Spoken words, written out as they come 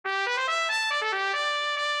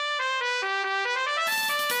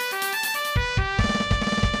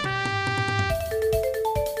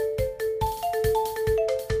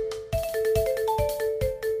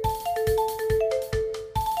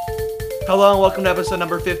Hello and welcome to episode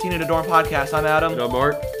number 15 of the Dorm Podcast. I'm Adam. And I'm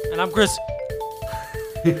Mark. And I'm Chris.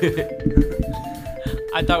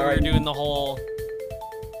 I thought we were doing the whole...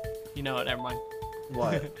 You know what, never mind.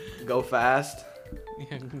 What? Go fast?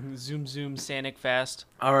 Zoom, Sanic fast.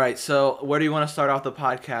 All right, so where do you want to start off the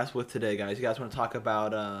podcast with today, guys? You guys want to talk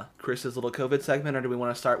about Chris's little COVID segment, or do we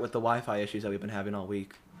want to start with the Wi-Fi issues that we've been having all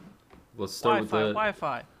week? Let's start with the...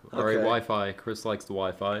 Wi-Fi. All right, Wi-Fi. Chris likes the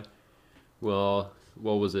Wi-Fi. Well,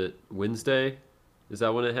 what was it? Wednesday? Is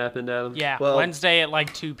that when it happened, Adam? Yeah, Well- Wednesday at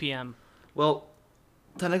like 2 p.m. Well,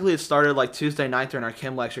 technically it started like Tuesday night during our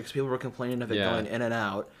chem lecture because people were complaining of it Yeah. going in and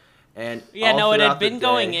out. And Yeah, all no, it throughout had the been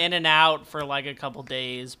going day- in and out for like a couple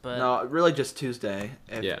days, but... No, really just Tuesday.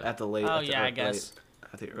 Yeah. At the late. Oh, at the yeah, I late- guess.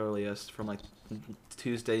 At the earliest, from like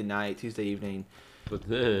Tuesday night, Tuesday evening But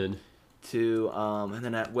then, to and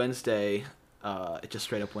then at Wednesday, it just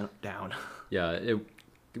straight up went down. yeah, it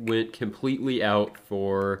went completely out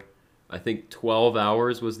for, I think, 12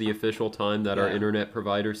 hours was the official time that our Yeah. internet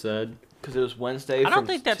provider said. Because it was Wednesday. I don't from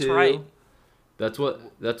think that's 2 right. That's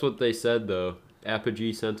what they said, though.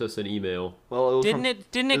 Apogee sent us an email. Well, it was Didn't from,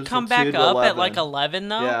 it it was come from back 2 to up at 11. like 11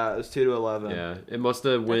 though? Yeah, it was 2 to 11. Yeah, it must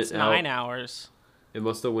have went That's out. 9 hours. It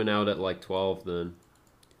must have went out at like 12 then.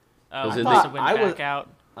 Oh, Was I it thought the- it went I was- back out.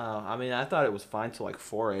 I mean, I thought it was fine till like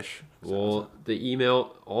 4-ish. So Well, the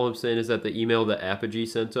email, all I'm saying is that the email that Apogee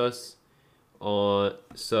sent us,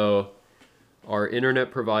 so our internet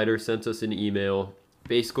provider sent us an email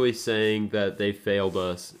basically saying that they failed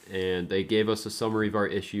us and they gave us a summary of our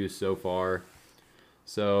issues so far.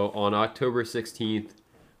 So on October 16th,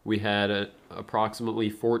 we had an approximately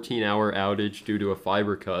 14-hour outage due to a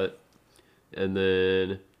fiber cut. And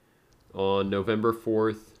then on November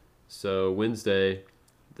 4th, so Wednesday,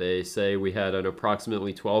 they say we had an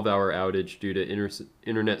approximately 12-hour outage due to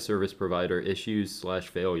internet service provider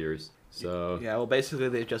issues/failures. So yeah, well, basically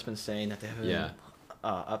they've just been saying that they haven't Yeah. been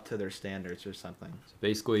up to their standards or something.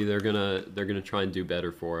 basically, they're gonna try and do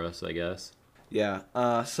better for us, I guess. Yeah.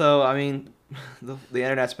 So I mean, the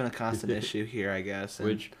internet's been a constant issue here, I guess. And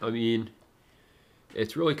Which, I mean,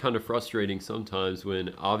 it's really kind of frustrating sometimes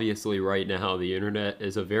when obviously right now the internet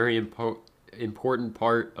is a very important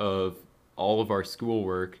part of all of our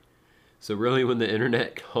schoolwork. So really when the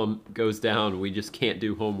internet goes down, we just can't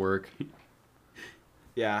do homework.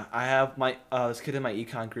 yeah, I have my this kid in my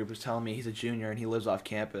econ group was telling me he's a junior and he lives off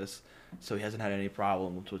campus, so he hasn't had any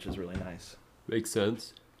problems, which is really nice. Makes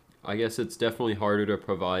sense. I guess it's definitely harder to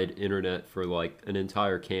provide internet for like an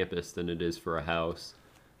entire campus than it is for a house.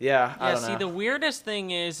 Yeah, I Yeah, don't see, know. the weirdest thing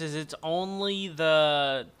is it's only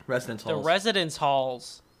the Residence halls. residence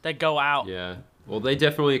halls that go out. Yeah. Well, they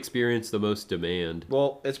definitely experience the most demand.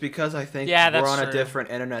 Well, it's because I think Yeah, we're that's on a true. different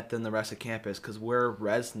internet than the rest of campus because we're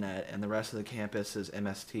ResNet and the rest of the campus is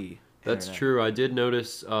MST. That's internet. true. I did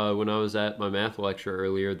notice when I was at my math lecture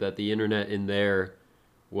earlier that the internet in there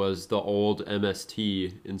was the old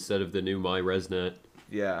MST instead of the new MyResNet.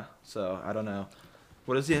 Yeah, so I don't know.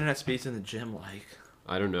 What is the internet speeds in the gym like?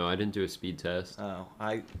 I don't know. I didn't do a speed test. Oh,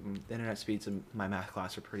 the internet speeds in my math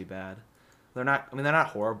class are pretty bad. They're not. I mean, they're not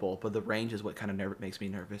horrible, but the range is what kind of makes me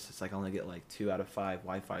nervous. It's like I only get like 2 out of 5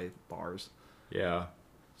 Wi-Fi bars. Yeah.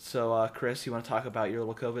 So, Chris, you want to talk about your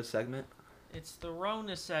little COVID segment? It's the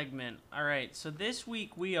Rona segment. All right, so this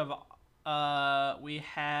week we have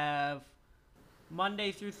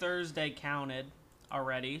Monday through Thursday counted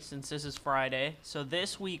already since this is Friday. So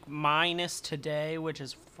this week minus today, which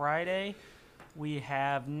is Friday, we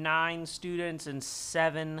have 9 students and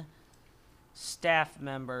 7 staff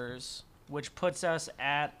members, which puts us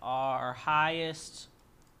at our highest,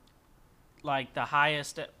 like the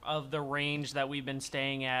highest of the range that we've been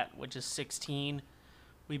staying at, which is 16.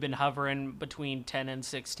 We've been hovering between 10 and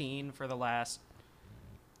 16 for the last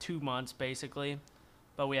 2 months, basically.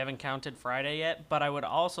 But we haven't counted Friday yet. But I would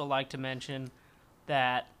also like to mention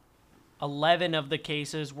that 11 of the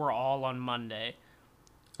cases were all on Monday.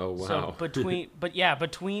 Oh, wow. So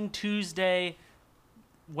between Tuesday,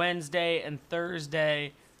 Wednesday, and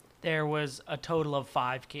Thursday, there was a total of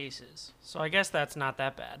 5 cases. So I guess that's not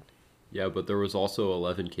that bad. Yeah, but there was also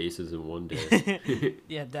 11 cases in one day.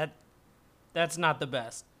 Yeah, that's not the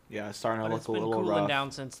best. Yeah, it's starting to But look it's a been little cooling rough.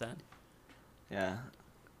 down since then. Yeah.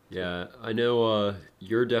 Yeah, I know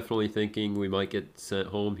you're definitely thinking we might get sent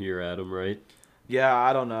home here, Adam, right? Yeah,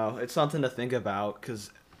 I don't know. It's something to think about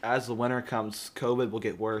because as the winter comes, COVID will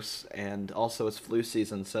get worse, and also it's flu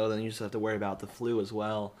season, so then you just have to worry about the flu as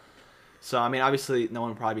well. So, I mean, obviously, no one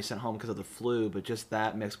will probably be sent home because of the flu, but just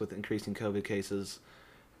that mixed with increasing COVID cases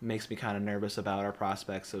makes me kind of nervous about our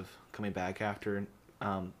prospects of coming back after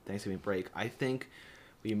Thanksgiving break. I think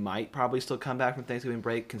we might probably still come back from Thanksgiving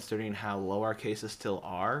break, considering how low our cases still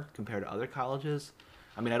are compared to other colleges.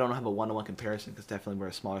 I mean, I don't have a one-to-one comparison because definitely we're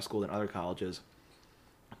a smaller school than other colleges,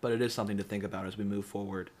 but it is something to think about as we move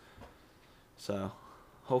forward. So,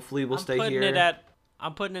 hopefully we'll stay here.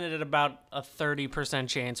 I'm putting it at about a 30%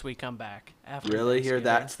 chance we come back after. Really? Here, Thanksgiving.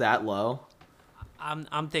 that's that low?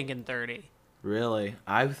 I'm thinking 30. Really?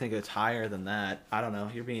 I think it's higher than that. I don't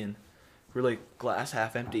know. You're being really glass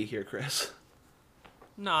half empty here, Chris.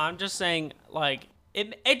 No, I'm just saying, like,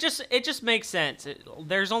 it just makes sense.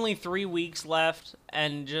 There's only 3 weeks left,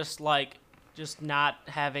 and just not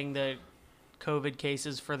having the COVID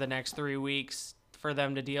cases for the next 3 weeks for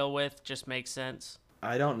them to deal with just makes sense.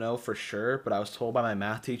 I don't know for sure, but I was told by my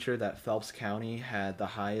math teacher that Phelps County had the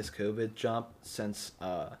highest COVID jump since,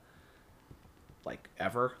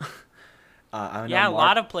 ever. I know A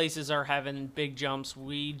lot of places are having big jumps.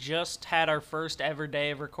 We just had our first ever day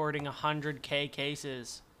of recording 100K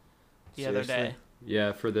cases the other day.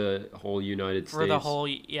 Yeah, for the whole United States. For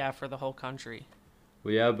the whole country.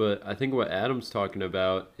 Well, yeah, but I think what Adam's talking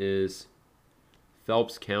about is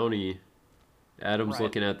Phelps County. Adam's Right.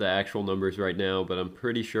 looking at the actual numbers right now, but I'm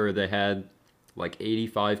pretty sure they had like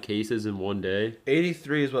 85 cases in one day.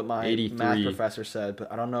 83 is what my 83. math professor said,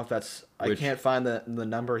 but I don't know if that's... I can't find the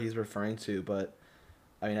number he's referring to, but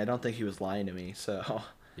I mean, I don't think he was lying to me, so...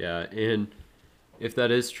 Yeah, and if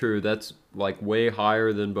that is true, that's like way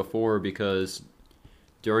higher than before because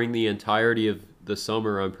during the entirety of the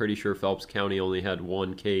summer, I'm pretty sure Phelps County only had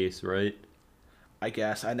one case, right? I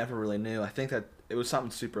guess. I never really knew. I think that it was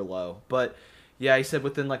something super low. But, yeah, he said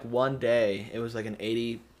within, like, one day, it was like an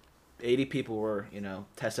 80 people were,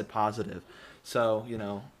 tested positive. So,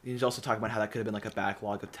 he's also talking about how that could have been, like, a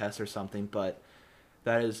backlog of tests or something. But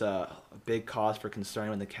that is a big cause for concern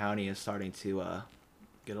when the county is starting to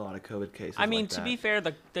get a lot of COVID cases. I mean, like to that. be fair,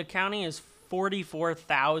 the county is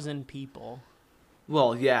 44,000 people.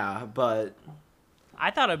 Well, yeah, but... I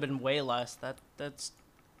thought it'd been way less. That's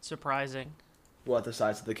surprising. What, the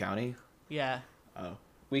size of the county? Yeah. Oh.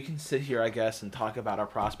 We can sit here, I guess, and talk about our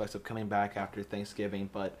prospects of coming back after Thanksgiving,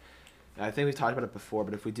 but I think we've talked about it before,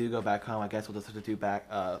 but if we do go back home, I guess we'll just have to do back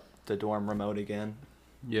the dorm remote again.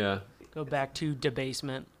 Yeah. Go back to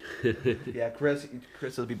debasement. Yeah, Chris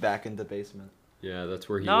will be back in the basement. Yeah, that's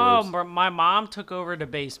where he No, lives. my mom took over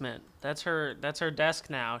debasement. That's her desk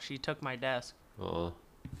now. She took my desk. Oh,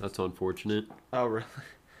 that's unfortunate. Oh, really?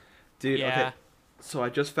 Dude, Yeah. okay. So I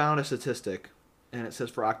just found a statistic, and it says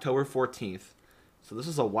for October 14th, so this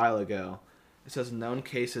is a while ago, it says known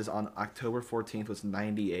cases on October 14th was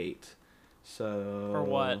 98. So... For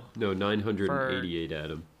what? No, 988,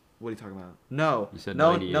 Adam. What are you talking about? No, You said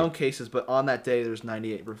known 98. cases, but on that day there's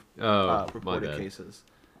 98 Oh, my reported bad. cases.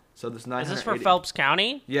 So there's Is 980. this for Phelps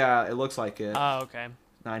County? Yeah, it looks like it. Oh, okay.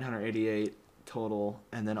 988 total,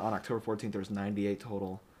 and then on October 14th there's 98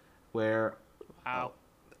 total. Where Wow.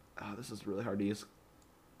 oh, this is really hard to use.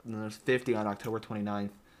 And then there's 50 on October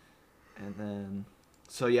 29th, and then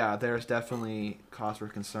so yeah, there's definitely cause for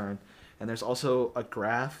concern. And there's also a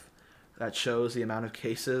graph that shows the amount of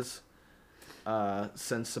cases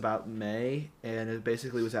since about May, and it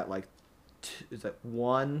basically was at like is that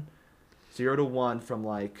 0 to 1 from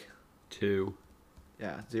like 2.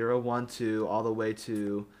 yeah 0, 1, 2 all the way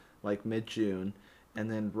to like mid-June, and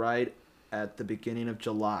then right at the beginning of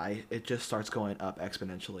July it just starts going up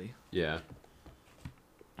exponentially. Yeah.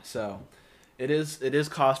 So it is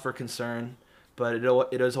cause for concern, but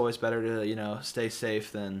it is always better to stay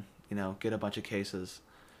safe than get a bunch of cases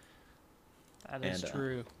That is and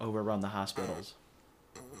true. overrun the hospitals.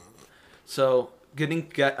 So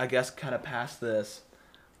I guess kind of past this,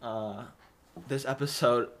 this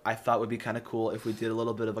episode I thought would be kind of cool if we did a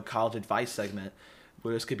little bit of a college advice segment,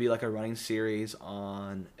 where this could be like a running series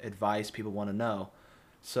on advice people want to know.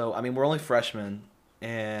 So I mean, we're only freshmen,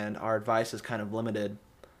 and our advice is kind of limited.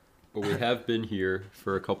 But we have been here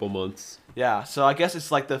for a couple months. Yeah, so I guess it's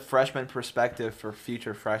like the freshman perspective for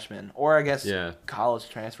future freshmen, or I guess Yeah. college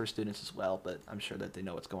transfer students as well, but I'm sure that they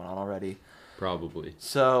know what's going on already. Probably.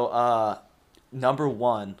 So, number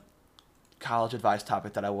one college advice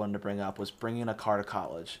topic that I wanted to bring up was bringing a car to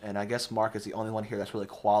college, and I guess Mark is the only one here that's really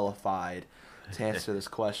qualified to answer this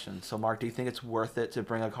question. So, Mark, do you think it's worth it to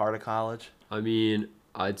bring a car to college? I mean,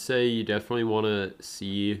 I'd say you definitely want to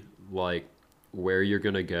see, like, where you're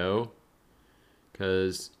going to go.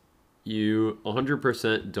 Because you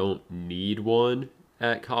 100% don't need one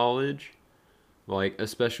at college. Like,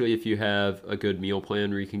 especially if you have a good meal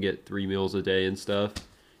plan where you can get 3 meals a day and stuff,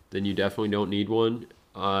 then you definitely don't need one.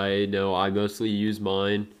 I know I mostly use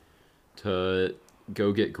mine to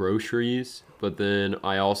go get groceries, but then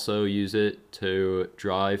I also use it to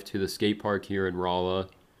drive to the skate park here in Rolla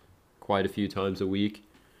quite a few times a week.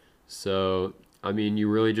 So, I mean, you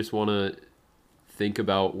really just want to think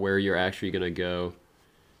about where you're actually going to go.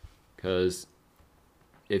 Because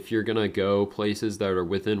if you're going to go places that are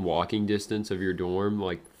within walking distance of your dorm,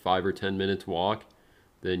 like 5 or 10 minutes walk,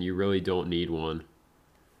 then you really don't need one.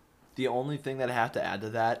 The only thing that I have to add to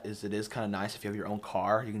that is it is kind of nice if you have your own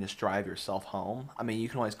car. You can just drive yourself home. I mean, you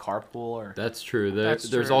can always carpool or... That's true. That's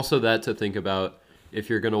There's true. also that to think about. If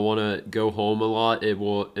you're going to want to go home a lot,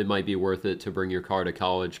 it might be worth it to bring your car to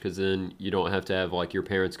college, because then you don't have to have like your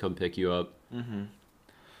parents come pick you up. Mm-hmm.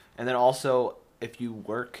 And then also, if you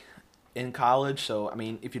work in college, so I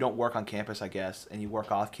mean, if you don't work on campus, I guess, and you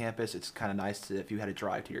work off campus, it's kind of nice to, if you had to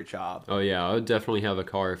drive to your job. Oh yeah, I would definitely have a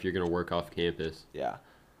car if you're going to work off campus. Yeah.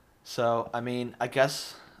 So, I mean, I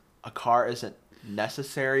guess a car isn't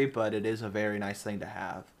necessary, but it is a very nice thing to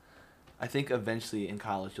have. I think eventually in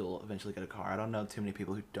college you'll eventually get a car. I don't know too many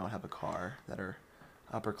people who don't have a car that are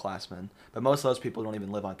upperclassmen, but most of those people don't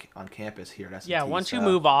even live on campus here at S&T. Yeah, once you so-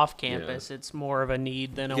 move off campus, it's more of a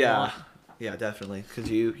need than a want. Yeah, definitely,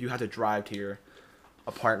 because you have to drive to your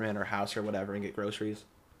apartment or house or whatever and get groceries.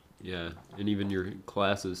 Yeah, and even your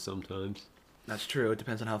classes sometimes. That's true. It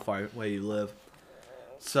depends on how far away you live.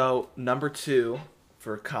 So, number 2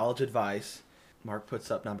 for college advice, Mark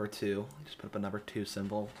puts up number 2. Just put up a number 2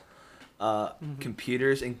 symbol.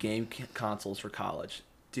 Computers and game consoles for college.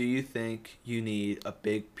 Do you think you need a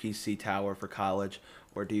big PC tower for college,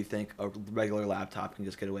 or do you think a regular laptop can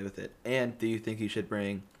just get away with it? And do you think you should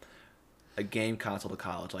bring a game console to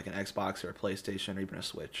college, like an Xbox or a PlayStation or even a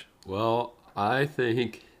Switch? Well, I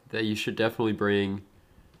think that you should definitely bring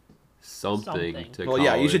something Something. to Well, college.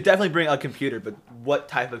 yeah, you should definitely bring a computer, but what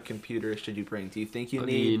type of computer should you bring? Do you think you I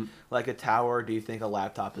need mean- like a tower, or do you think a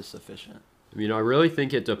laptop is sufficient? I mean, I really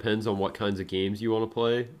think it depends on what kinds of games you want to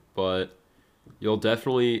play, but you'll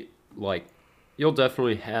definitely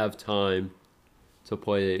have time to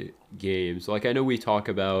play games. Like, I know we talk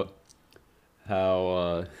about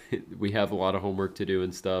how we have a lot of homework to do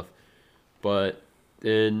and stuff, but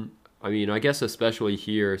then, I mean, I guess especially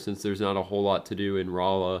here, since there's not a whole lot to do in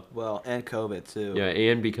Rolla, Well, and COVID too. yeah,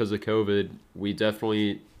 and because of COVID,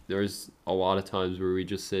 there's a lot of times where we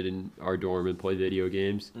just sit in our dorm and play video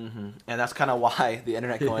games. And that's kind of why the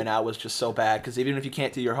internet going out was just so bad, because even if you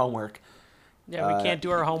can't do your homework, Yeah, we can't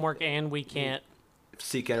do our homework and we can't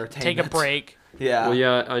seek entertainment. take a break. Yeah. Well,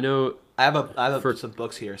 yeah, I know, I have For- some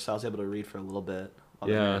books here, so I was able to read for a little bit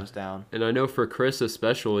while Yeah. the internet was down. and I know for Chris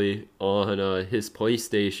especially, on his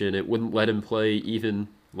PlayStation, it wouldn't let him play even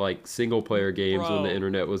like single player games when Bro. the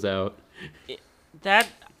internet was out. That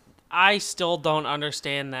I still don't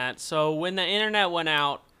understand that. So when the internet went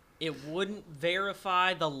out, it wouldn't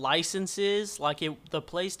verify the licenses. Like the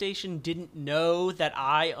PlayStation didn't know that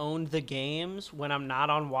I owned the games when I'm not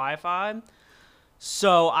on Wi-Fi.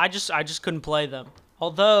 So I just couldn't play them.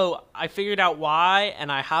 Although I figured out why, and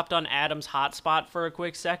I hopped on Adam's hotspot for a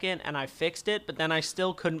quick second, and I fixed it. But then I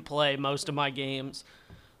still couldn't play most of my games.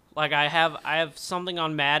 Like I have something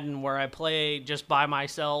on Madden where I play just by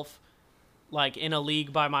myself, like in a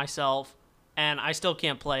league by myself, and I still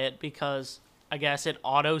can't play it because I guess it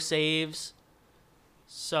auto saves.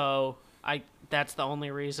 So that's the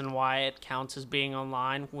only reason why it counts as being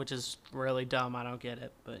online, which is really dumb. I don't get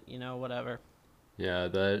it, but whatever. Yeah,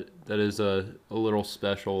 that is a little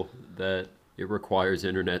special that it requires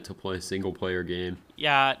internet to play a single player game.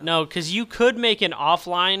 Yeah, no, because you could make an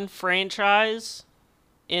offline franchise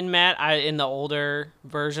in in the older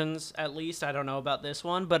versions, at least. I don't know about this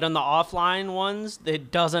one, but in the offline ones,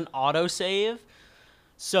 it doesn't autosave.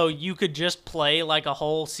 So you could just play like a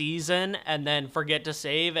whole season and then forget to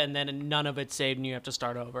save, and then none of it's saved, and you have to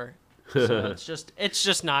start over. So it's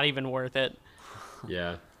just not even worth it.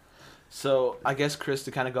 Yeah. So I guess, Chris,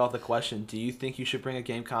 to kind of go off the question, do you think you should bring a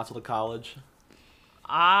game console to college?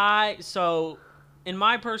 So in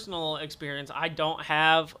my personal experience, I don't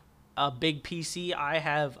have a big PC. I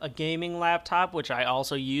have a gaming laptop, which I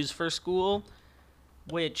also use for school,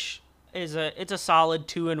 which is it's a solid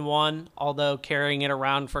 2-in-1, although carrying it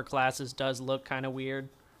around for classes does look kind of weird.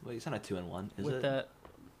 Wait, it's not a 2-in-1, is With it?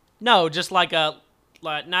 No, just like not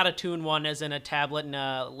a 2-in-1 as in a tablet and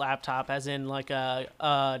a laptop, as in like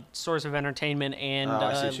a source of entertainment and Oh,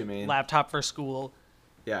 I see a what you mean. laptop for school.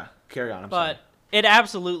 Yeah, carry on. I'm But it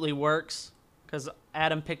absolutely works because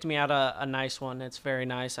Adam picked me out a nice one. It's very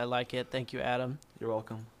nice. I like it. Thank you, Adam. sorry. You're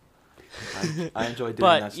welcome. I enjoy doing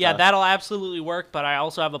But that yeah, stuff. that'll absolutely work. But I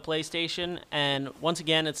also have a PlayStation, and once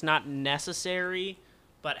again, it's not necessary.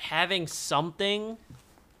 But having something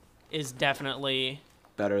is definitely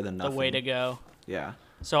better than the nothing. way to go. Yeah.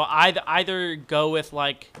 So either go with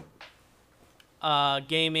like a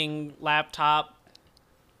gaming laptop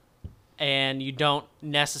and you don't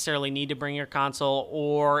necessarily need to bring your console,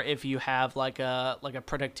 or if you have like a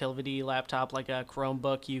productivity laptop like a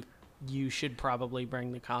Chromebook, you should probably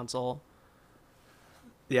bring the console.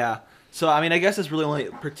 Yeah. So I mean, I guess this really only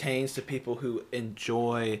pertains to people who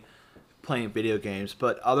enjoy playing video games,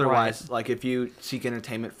 but otherwise, like if you seek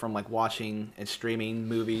entertainment from like watching and streaming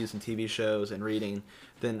movies and TV shows and reading,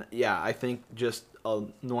 then yeah, I think just a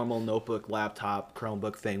normal notebook, laptop,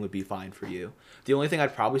 Chromebook thing would be fine for you. The only thing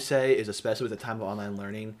I'd probably say is, especially with the time of online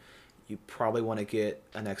learning, you probably want to get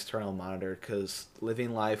an external monitor, because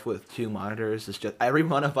living life with 2 monitors is just, every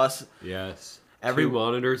one of us. Yes. Every 2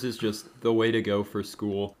 monitors is just the way to go for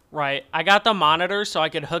school. Right. I got the monitor so I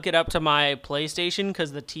could hook it up to my PlayStation,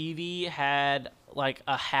 because the TV had like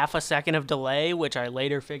a half a second of delay, which I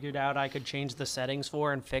later figured out I could change the settings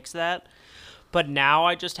for and fix that. But now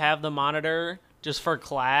I just have the monitor just for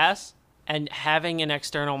class, and having an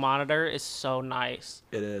external monitor is so nice.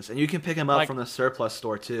 It is. And you can pick them up Like- from the surplus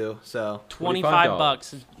store too. So, $25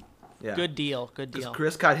 bucks. yeah. Good deal. Good 'Cause deal.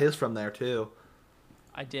 Chris got his from there too.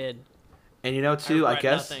 I did. And you know too, I regret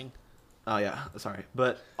guess. nothing. Oh yeah, sorry.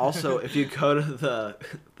 But also, if you go to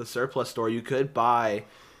the surplus store, you could buy,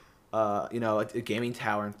 a gaming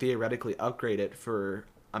tower and theoretically upgrade it for,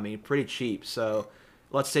 I mean, pretty cheap. So,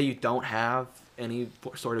 let's say you don't have any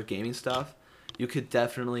sort of gaming stuff, you could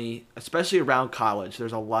definitely, especially around college,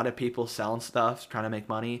 there's a lot of people selling stuff, trying to make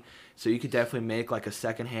money. So you could definitely make like a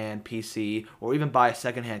secondhand PC, or even buy a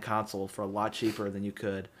secondhand console for a lot cheaper than you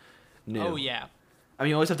could new. Oh, yeah. I mean,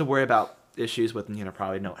 you always have to worry about issues with,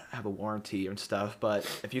 probably don't have a warranty and stuff, but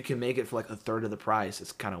if you can make it for like a third of the price,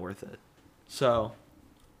 it's kind of worth it. So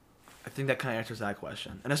I think that kind of answers that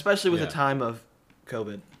question. And especially with the time of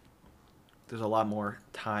COVID, there's a lot more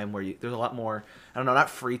time where there's a lot more, I don't know, not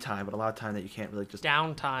free time, but a lot of time that you can't really just.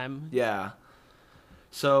 Downtime. Yeah.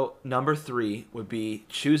 So number 3 would be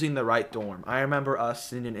choosing the right dorm. I remember us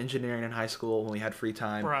sitting in engineering in high school when we had free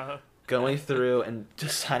time, Bruh. going through and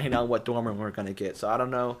deciding on what dorm room we're going to get. So I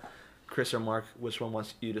don't know, Chris or Mark, which one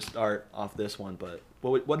wants you to start off this one, but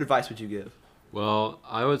what advice would you give? Well,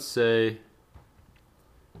 I would say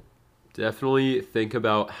definitely think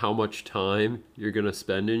about how much time you're going to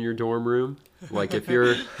spend in your dorm room. Like if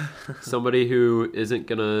you're somebody who isn't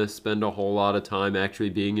going to spend a whole lot of time actually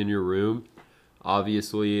being in your room,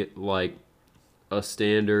 obviously like a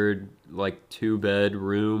standard like 2-bed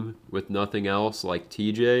room with nothing else like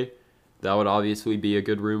TJ, that would obviously be a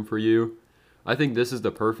good room for you. I think this is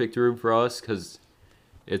the perfect room for us because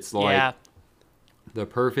it's like the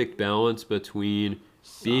perfect balance between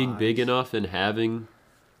being big enough and having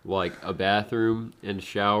like a bathroom and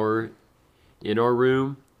shower in our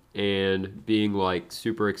room and being like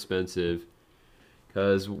super expensive,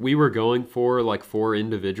 because we were going for like 4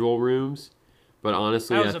 individual rooms, but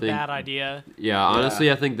honestly That was I a think bad idea.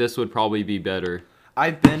 honestly I think this would probably be better.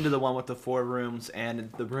 I've been to the one with the 4 rooms,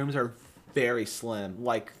 and the rooms are very slim.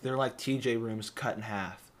 Like they're like TJ rooms cut in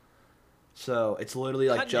half. So it's literally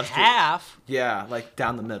like Cut in just half. yeah, like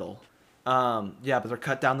down the middle. Yeah, but they're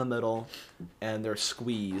cut down the middle, and they're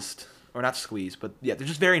squeezed, or not squeezed, but yeah, they're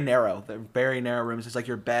just very narrow. They're very narrow rooms. It's like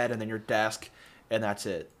your bed and then your desk, and that's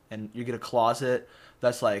it. And you get a closet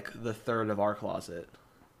that's like the third of our closet,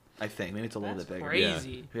 I think. Maybe it's a little That's bit bigger.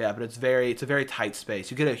 crazy. Yeah, but it's a very tight space.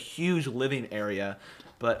 You get a huge living area,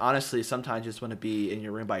 but honestly, sometimes you just want to be in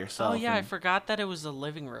your room by yourself. Oh, yeah, I and- forgot that it was a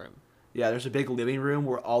living room. yeah, there's a big living room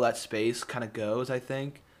where all that space kind of goes, I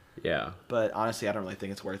think. Yeah. But honestly, I don't really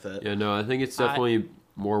think it's worth it. Yeah, no, I think it's definitely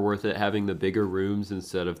more worth it having the bigger rooms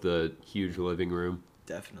instead of the huge living room.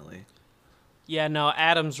 Definitely. Yeah, no,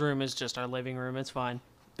 Adam's room is just our living room. It's fine.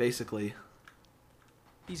 Basically.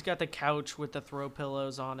 He's got the couch with the throw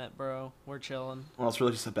pillows on it, bro. We're chilling. Well, it's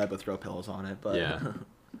really just a bed with throw pillows on it, but Yeah.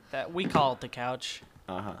 That we call it the couch.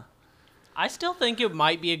 uh-huh. I still think it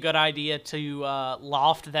might be a good idea to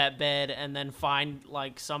loft that bed and then find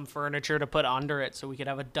like some furniture to put under it so we could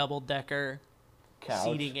have a double-decker Couch.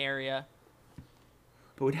 seating area.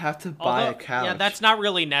 But we'd have to buy a Although- couch. Yeah, that's not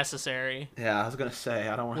really necessary. Yeah, I was gonna say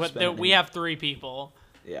I don't want to spend. We have 3 people,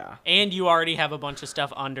 Yeah. and you already have a bunch of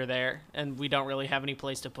stuff under there, and we don't really have any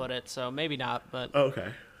place to put it, so maybe not. But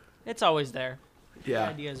Okay. it's always there. The Yeah.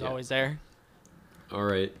 idea is Yeah. always there. All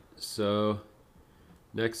right. So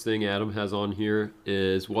next thing Adam has on here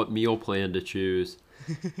is what meal plan to choose.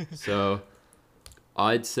 So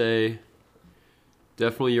I'd say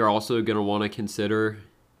definitely you're also going to want to consider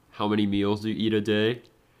how many meals you eat a day.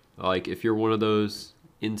 Like if you're one of those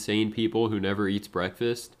insane people who never eats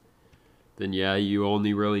breakfast, then yeah, you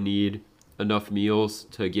only really need enough meals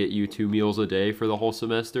to get you 2 meals a day for the whole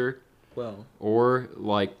semester. Well. Or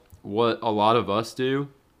like what a lot of us do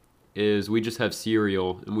is we just have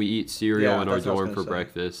cereal, and we eat cereal Yeah, in our that's what I was dorm gonna for say.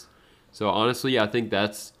 breakfast. So honestly, I think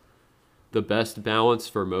that's the best balance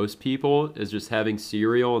for most people is just having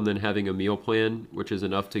cereal and then having a meal plan, which is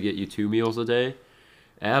enough to get you 2 meals a day.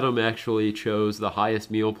 Adam actually chose the highest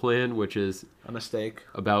meal plan, which is A mistake.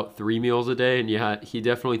 about 3 meals a day, and yeah, he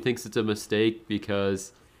definitely thinks it's a mistake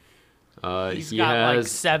because He's he got like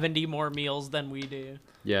has 70 more meals than we do.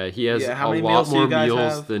 he has Yeah, how a many lot meals do you more guys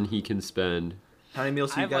meals have? than he can spend. How many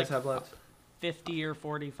meals do I you have, guys like, have left? 50 or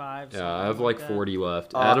 45. Yeah, I have something like that. 40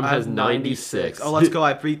 left. Adam I has have 96. Oh, let's go.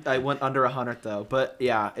 I went under 100 though, but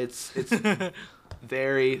yeah, it's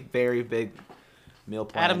very very big meal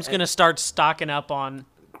plan. Adam's And gonna start stocking up on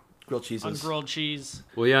grilled cheeses. grilled cheese.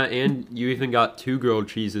 Well, yeah, and you even got 2 grilled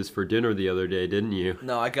cheeses for dinner the other day, didn't you?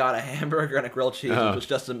 No, I got a hamburger and a grilled cheese, Oh. which was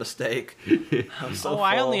just a mistake. I'm so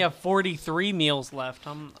I only full. have 43 meals left.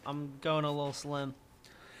 I'm going a little slim.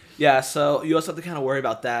 Yeah, so you also have to kind of worry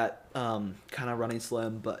about that, kind of running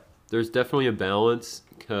slim, but There's definitely a balance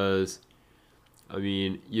because, I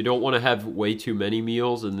mean, you don't want to have way too many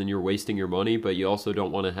meals and then you're wasting your money, but you also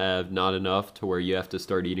don't want to have not enough to where you have to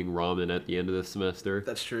start eating ramen at the end of the semester.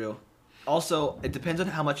 that's true. Also, it depends on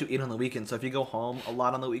how much you eat on the weekends. So if you go home a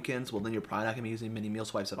lot on the weekends, well, then you're probably not going to be using mini meal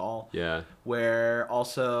swipes at all. Yeah. Where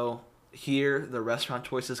also here, the restaurant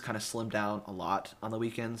choices kind of slim down a lot on the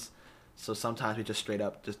weekends. So sometimes we just straight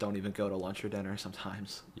up just don't even go to lunch or dinner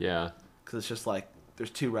sometimes. Yeah. Because it's just like,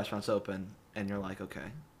 there's 2 restaurants open, and you're like,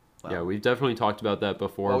 okay. Well, Yeah, we've definitely talked about that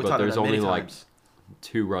before, well, we but talked there's about it only many like times.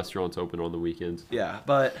 2 restaurants open on the weekends. Yeah,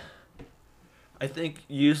 but I think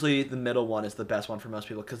usually the middle one is the best one for most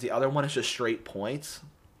people because the other one is just straight points.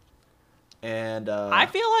 And I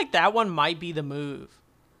feel like that one might be the move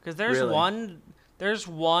because Really? there's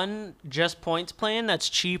one just points plan that's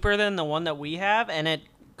cheaper than the one that we have, and it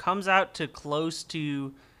comes out to close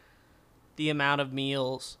to the amount of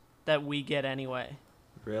meals that we get anyway.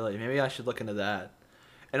 really, maybe I should look into that.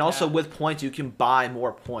 And also Yeah. with points, you can buy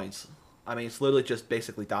more points. I mean, it's literally just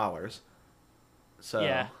basically dollars. So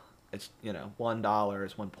Yeah. it's $1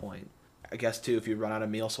 is 1 point. I guess too, if you run out of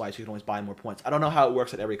meal swipes, you can always buy more points. I don't know how it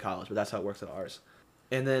works at every college, but that's how it works at ours.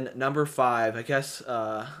 And then number 5, I guess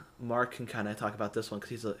Mark can kind of talk about this one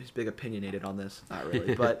because he's big opinionated on this. Not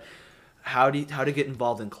really, but how to get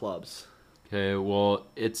involved in clubs. Okay, well,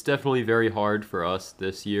 it's definitely very hard for us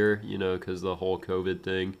this year, because the whole COVID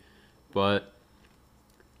thing. But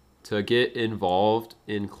to get involved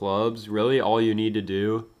in clubs, really all you need to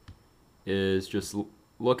do is just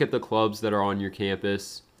look at the clubs that are on your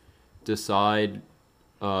campus, decide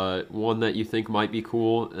one that you think might be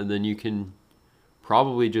cool, and then you can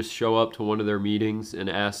probably just show up to one of their meetings and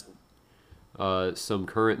ask some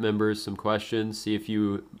current members some questions, see if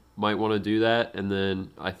you might want to do that, and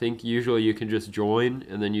then I think usually you can just join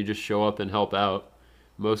and then you just show up and help out.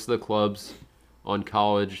 Most of the clubs on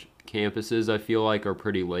college campuses I feel like are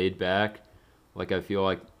pretty laid back. Like I feel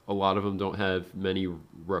like a lot of them don't have many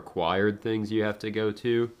required things you have to go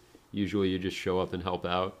to. Usually you just show up and help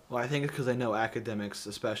out. Well, I think it's because I know academics,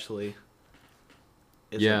 especially,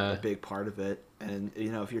 is Yeah. a big part of it. And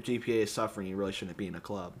if your GPA is suffering, you really shouldn't be in a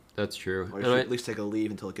club, That's true. or you should at least take a leave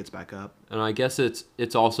until it gets back up. And I guess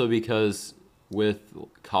it's also because with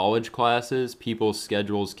college classes, people's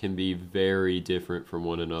schedules can be very different from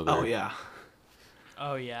one another. Oh yeah.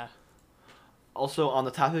 Oh yeah. Also, on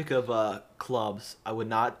the topic of clubs, I would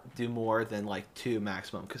not do more than like 2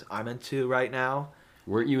 maximum because I'm in 2 right now.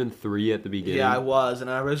 Weren't you in 3 at the beginning? Yeah, I was, and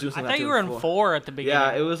I was doing I something. thought you were in 4 at the beginning.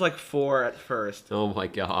 Yeah, it was like 4 at first, Oh my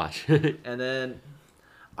gosh. and then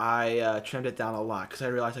I trimmed it down a lot because I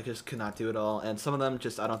realized I just could not do it all, and some of them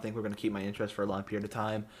just I don't think were going to keep my interest for a long period of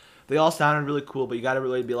time. They all sounded really cool, but you got to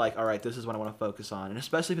really be like, all right, this is what I want to focus on, and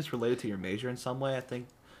especially if it's related to your major in some way, I think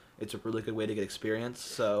it's a really good way to get experience.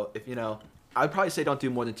 So if I'd probably say don't do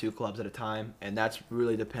more than 2 clubs at a time, and that's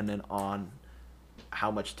really dependent on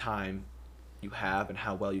how much time you have and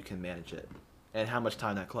how well you can manage it, and how much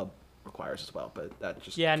time that club requires as well. But that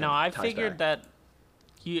just Yeah, no, kinda I ties figured back. that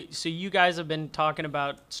you guys have been talking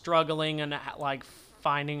about struggling and like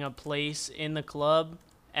finding a place in the club,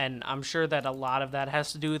 and I'm sure that a lot of that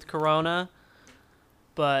has to do with Corona.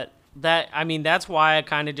 But that's why I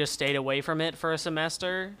kind of just stayed away from it for a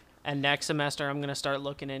semester, and next semester I'm going to start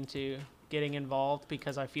looking into getting involved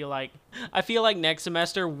because I feel like next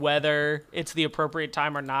semester, whether it's the appropriate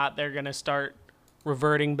time or not, they're going to start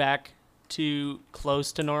reverting back to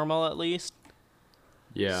close to normal at least.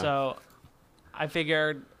 Yeah. So I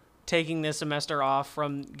figured taking this semester off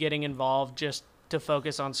from getting involved just to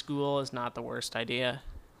focus on school is not the worst idea.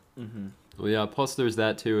 Well, yeah, plus there's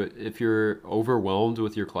that too. If you're overwhelmed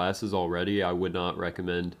with your classes already, I would not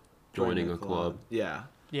recommend joining a club. Yeah.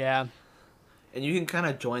 Yeah. And you can kind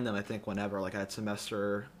of join them, I think, whenever, like at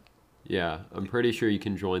semester. Yeah, I'm pretty sure you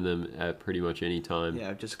can join them at pretty much any time.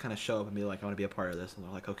 Yeah, just kind of show up and be like, I want to be a part of this. And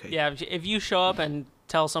they're like, okay. Yeah, if you show up and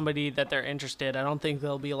tell somebody that they're interested, I don't think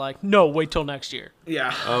they'll be like, no, wait till next year.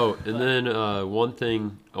 Yeah. Oh, and then one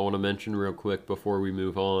thing I want to mention real quick before we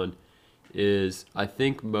move on is I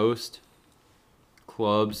think most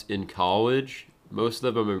clubs in college, most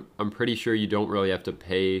of them, I'm pretty sure you don't really have to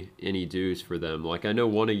pay any dues for them. Like, I know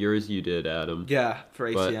one of yours you did, Adam. Yeah,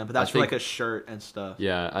 for ACM, but that's I for like think- a shirt and stuff.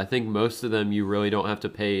 Yeah, I think most of them you really don't have to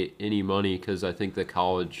pay any money because I think the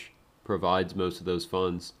college provides most of those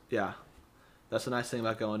funds. Yeah. That's the nice thing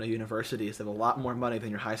about going to university is they have a lot more money than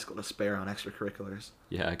your high school to spare on extracurriculars.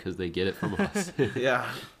 Yeah, because they get it from us. Yeah.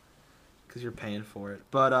 Because you're paying for it.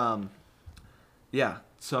 But, yeah.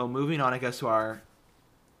 So moving on, I guess, to our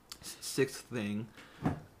sixth thing,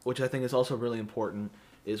 which I think is also really important,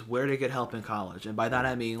 is where to get help in college. And by that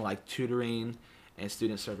I mean like tutoring and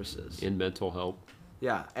student services. In mental health.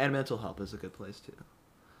 Yeah, and mental health is a good place too.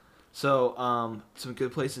 So, some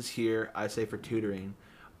good places here, I say, for tutoring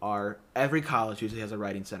are every college usually has a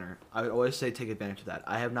writing center. I would always say take advantage of that.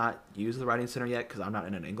 I have not used the writing center yet because I'm not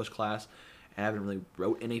in an English class and I haven't really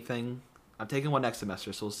wrote anything. I'm taking one next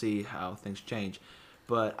semester, so we'll see how things change.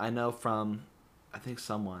 But I know from, I think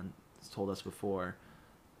someone has told us before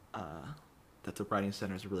that the writing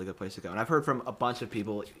center is a really good place to go. And I've heard from a bunch of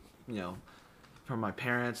people, you know, from my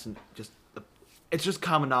parents and just it's just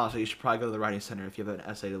common knowledge that you should probably go to the writing center if you have an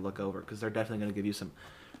essay to look over because they're definitely going to give you some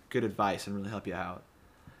good advice and really help you out.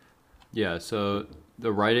 Yeah, so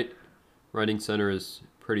the writing center is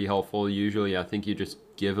pretty helpful. Usually, I think you just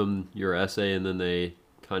give them your essay and then they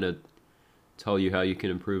kind of tell you how you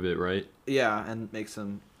can improve it, right? Yeah, and make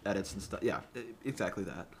some edits and stuff. Yeah, exactly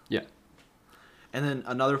that. Yeah. And then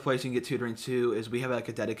another place you can get tutoring too is we have like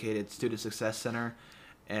a dedicated student success center,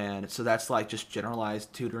 and so that's like just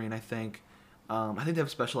generalized tutoring. I think they have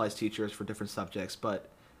specialized teachers for different subjects, but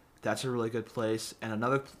that's a really good place. And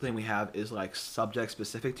another thing we have is like subject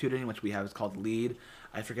specific tutoring, which we have is called LEAD.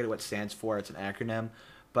 I forget what it stands for. It's an acronym,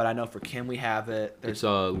 but I know for Kim we have it. It's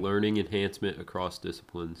learning enhancement across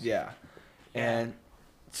disciplines. Yeah, and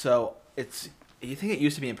so you think it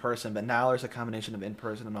used to be in person, but now there's a combination of in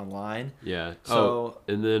person and online. Yeah. So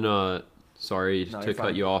and then sorry No, to you're cut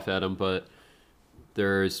fine. you off, Adam, but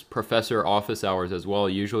there's professor office hours as well.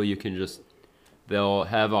 Usually you can they'll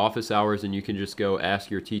have office hours and you can just go ask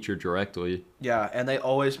your teacher directly. yeah, and they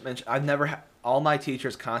always mention. All my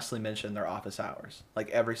teachers constantly mention their office hours,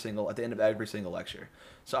 like at the end of every single lecture.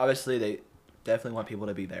 So obviously they definitely want people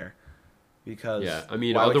to be there because Yeah, I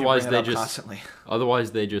mean, why would you otherwise bring it they up just- constantly.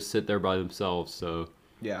 Otherwise they just sit there by themselves, so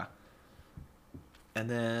Yeah. And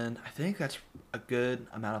then I think that's a good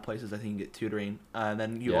amount of places I think you can get tutoring. And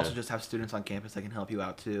then you Yeah. also just have students on campus that can help you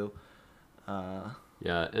out too.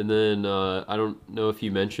 yeah. And then I don't know if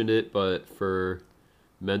you mentioned it, but for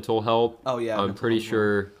mental health, Oh yeah, I'm mental pretty health,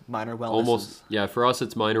 sure minor wellness. almost for us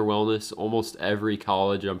it's minor wellness. Almost every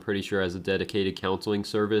college I'm pretty sure has a dedicated counseling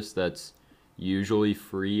service that's usually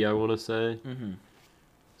free, I want to say. Mm-hmm.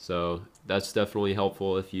 So that's definitely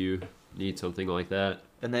helpful if you need something like that.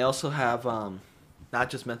 And they also have not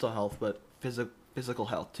just mental health, but physical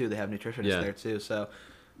health too. They have nutritionists Yeah. there too. So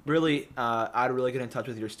really, I'd really get in touch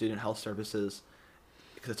with your student health services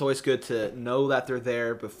because it's always good to know that they're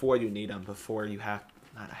there before you need them, before you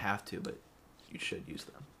not have to, but you should use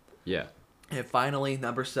them. Yeah. And finally,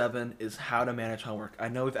 number 7 is how to manage homework. I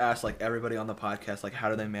know we've asked like everybody on the podcast, like how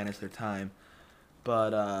do they manage their time,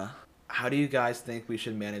 but how do you guys think we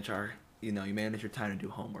should manage you manage your time to do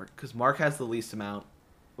homework? Because Mark has the least amount.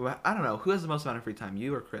 Well, I don't know. Who has the most amount of free time,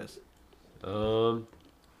 you or Chris? I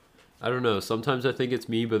don't know. Sometimes I think it's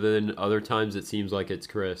me, but then other times it seems like it's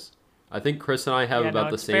Chris. I think Chris and I have about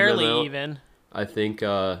the it's same fairly amount. even. I think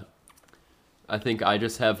I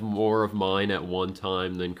just have more of mine at one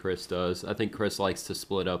time than Chris does. I think Chris likes to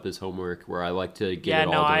split up his homework, where I like to get Yeah, it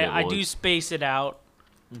all no, done at I once. do space it out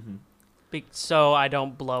Mm-hmm. so I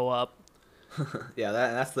don't blow up. Yeah,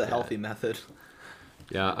 that's the healthy method.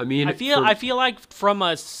 Yeah, I mean, I feel like from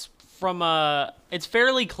a it's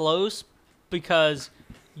fairly close because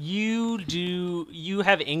you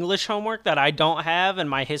have English homework that I don't have, and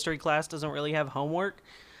my history class doesn't really have homework.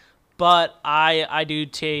 But I do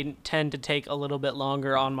tend to take a little bit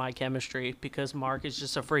longer on my chemistry because Mark is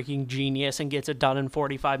just a freaking genius and gets it done in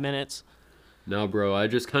 45 minutes. No, bro, I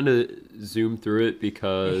just kind of zoom through it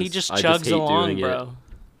because He just I chugs hate along, doing bro.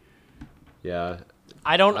 it. Yeah,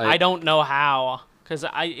 I don't know how, because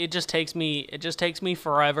it just takes me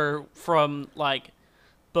forever from like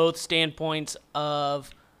both standpoints of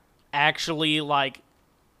actually like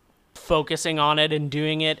focusing on it and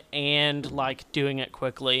doing it and like doing it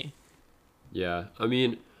quickly. Yeah, I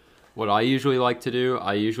mean, what I usually like to do,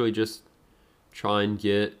 I usually just try and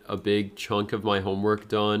get a big chunk of my homework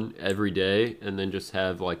done every day and then just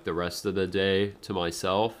have like the rest of the day to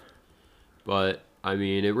myself. But I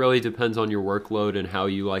mean, it really depends on your workload and how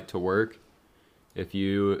you like to work. If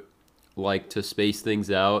you like to space things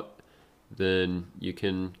out, then you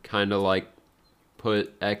can kind of like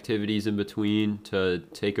put activities in between to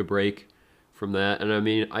take a break from that. And I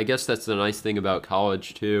mean, I guess that's the nice thing about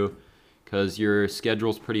college too, because your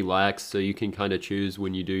schedule's pretty lax, so you can kind of choose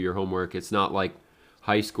when you do your homework. It's not like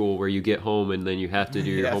high school where you get home and then you have to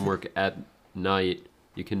do your Yeah. homework at night.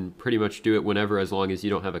 You can pretty much do it whenever, as long as you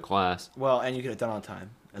don't have a class. Well, and you get it done on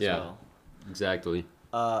time as Yeah. well. Exactly.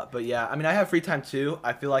 But yeah, I mean, I have free time too.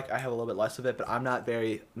 I feel like I have a little bit less of it, but I'm not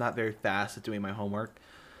very fast at doing my homework.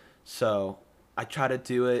 So I try to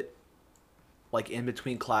do it like in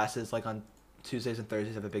between classes, like on Tuesdays and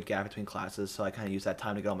Thursdays. I have a big gap between classes, so I kind of use that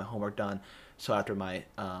time to get all my homework done. So after my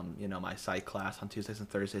my psych class on Tuesdays and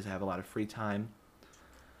Thursdays, I have a lot of free time.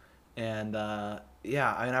 And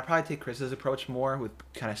yeah, I mean, I probably take Chris's approach more with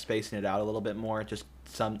kind of spacing it out a little bit more. Just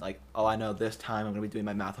some like, oh, I know this time I'm gonna be doing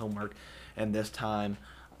my math homework, and this time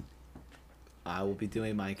I will be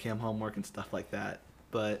doing my chem homework and stuff like that.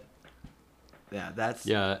 But yeah, that's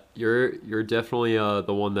Yeah, you're definitely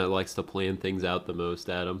the one that likes to plan things out the most,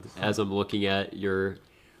 Adam. As I'm looking at your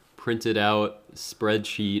printed out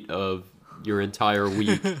spreadsheet of your entire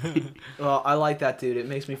week. Well, I like that, dude. It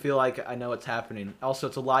makes me feel like I know what's happening. Also,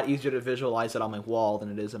 it's a lot easier to visualize it on my wall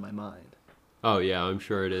than it is in my mind. Oh yeah, I'm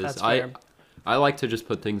sure it is. That's fair. I like to just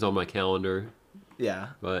put things on my calendar, Yeah.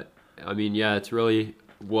 but I mean, yeah, it's really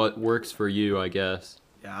what works for you, I guess.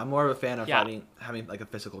 Yeah, I'm more of a fan of Yeah. having like a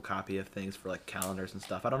physical copy of things for like calendars and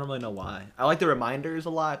stuff. I don't really know why. I like the reminders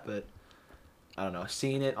a lot, but I don't know.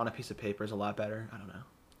 Seeing it on a piece of paper is a lot better. I don't know.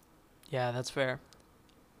 Yeah, that's fair.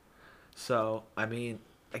 So, I mean,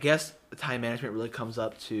 I guess the time management really comes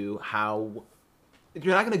up to how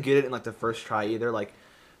you're not going to get it in like the first try either. Like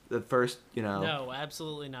the first, No,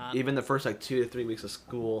 absolutely not. even the first like 2 to 3 weeks of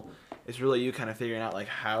school, it's really you kind of figuring out like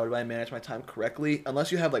how do I manage my time correctly.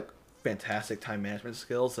 Unless you have like fantastic time management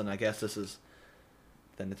skills, then I guess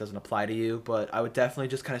then it doesn't apply to you. But I would definitely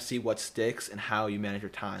just kind of see what sticks and how you manage your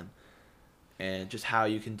time, and just how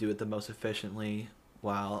you can do it the most efficiently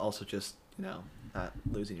while also just not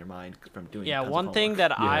losing your mind from doing. Yeah, tons of one thing homework.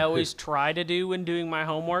 that I Yeah. always try to do when doing my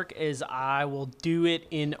homework is I will do it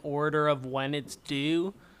in order of when it's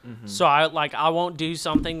due. So I won't do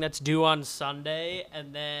something that's due on Sunday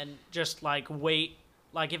and then just like wait,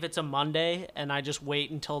 like if it's a Monday and I just wait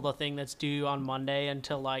until the thing that's due on Monday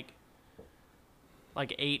until like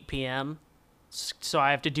 8 p.m. So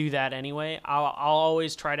I have to do that anyway. I'll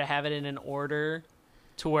always try to have it in an order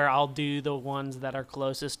to where I'll do the ones that are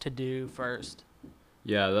closest to due first.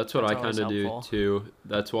 Yeah, that's what That's I kind always of do helpful. too.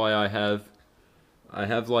 That's why I have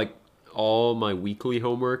like all my weekly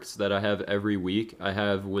homeworks that I have every week. I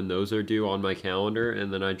have when those are due on my calendar,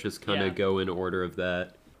 and then I just kind of Yeah. go in order of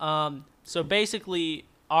that. So basically,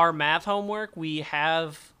 our math homework, we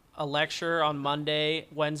have a lecture on Monday,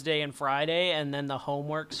 Wednesday, and Friday, and then the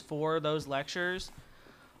homeworks for those lectures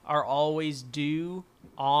are always due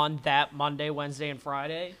on that Monday, Wednesday, and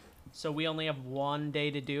Friday. So we only have one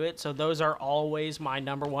day to do it. So those are always my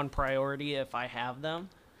number one priority if I have them.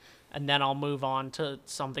 And then I'll move on to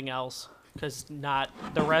something else because the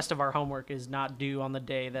rest of our homework is not due on the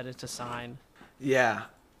day that it's assigned. Yeah,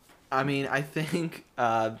 I mean, I think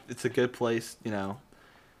it's a good place,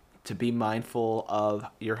 to be mindful of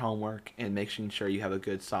your homework and making sure you have a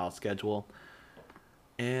good, solid schedule.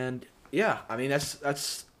 And yeah, I mean,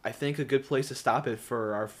 that's I think a good place to stop it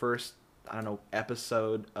for our first, I don't know,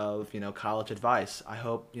 episode of college advice. I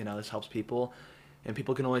hope this helps people, and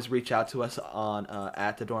people can always reach out to us on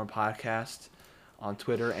at the Dorm Podcast on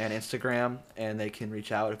Twitter and Instagram, and they can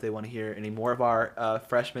reach out if they want to hear any more of our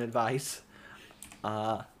freshman advice.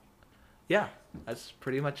 Yeah, that's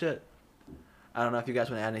pretty much it. I don't know if you guys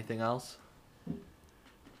want to add anything else.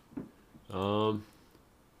 I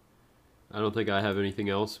don't think I have anything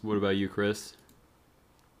else. What about you, Chris?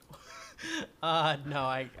 No,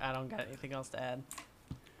 I don't got anything else to add.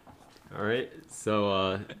 All right.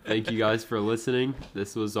 So thank you guys for listening.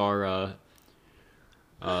 This was our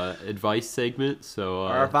advice segment. So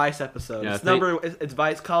Our advice episode. yeah, It's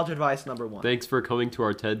advice, college advice number 1. thanks for coming to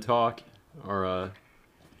our TED Talk, our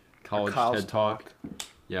college TED Talk.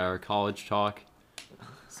 Yeah, our college talk.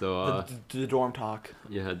 So The dorm talk.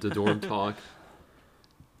 yeah, the dorm talk.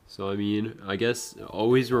 So I mean, I guess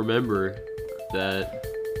always remember that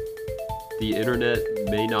the internet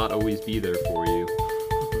may not always be there for you.